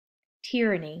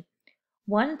Tyranny.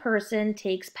 One person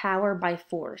takes power by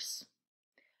force.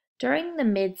 During the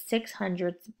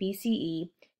mid-600s BCE,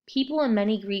 people in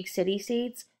many Greek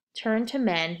city-states turned to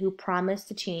men who promised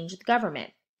to change the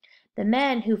government. The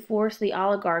men who forced the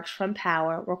oligarchs from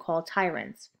power were called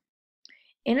tyrants.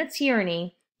 In a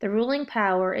tyranny, the ruling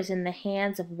power is in the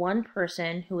hands of one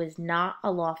person who is not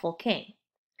a lawful king.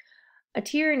 A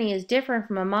tyranny is different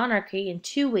from a monarchy in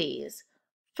two ways.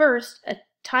 First, a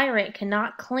tyrant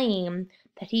cannot claim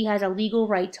that he has a legal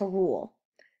right to rule.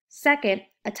 Second,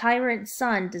 a tyrant's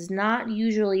son does not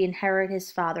usually inherit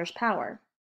his father's power.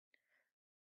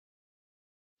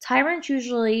 Tyrants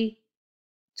usually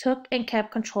took and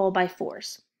kept control by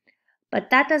force, but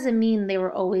that doesn't mean they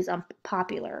were always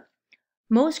unpopular.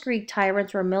 Most Greek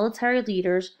tyrants were military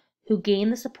leaders who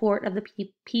gained the support of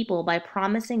the people by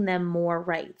promising them more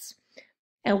rights.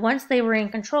 And once they were in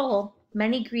control,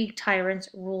 many Greek tyrants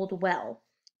ruled well.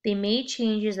 They made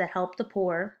changes that helped the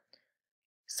poor.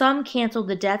 Some canceled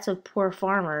the debts of poor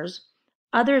farmers.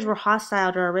 Others were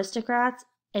hostile to aristocrats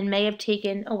and may have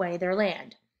taken away their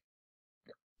land.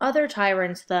 Other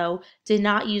tyrants, though, did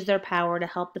not use their power to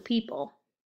help the people.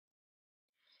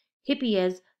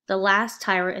 Hippias, the last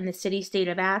tyrant in the city-state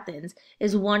of Athens,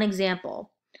 is one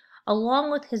example.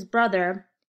 Along with his brother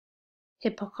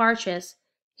Hipparchus,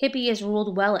 Hippias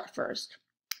ruled well at first.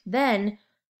 Then,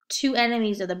 two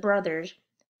enemies of the brothers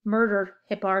murdered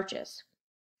Hipparchus.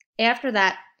 After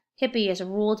that, Hippias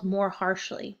ruled more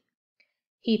harshly.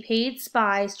 He paid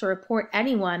spies to report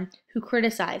anyone who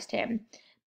criticized him.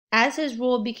 As his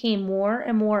rule became more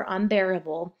and more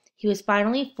unbearable, he was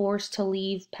finally forced to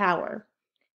leave power.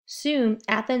 Soon,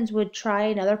 Athens would try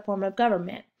another form of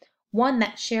government, one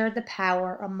that shared the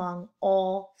power among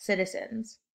all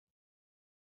citizens.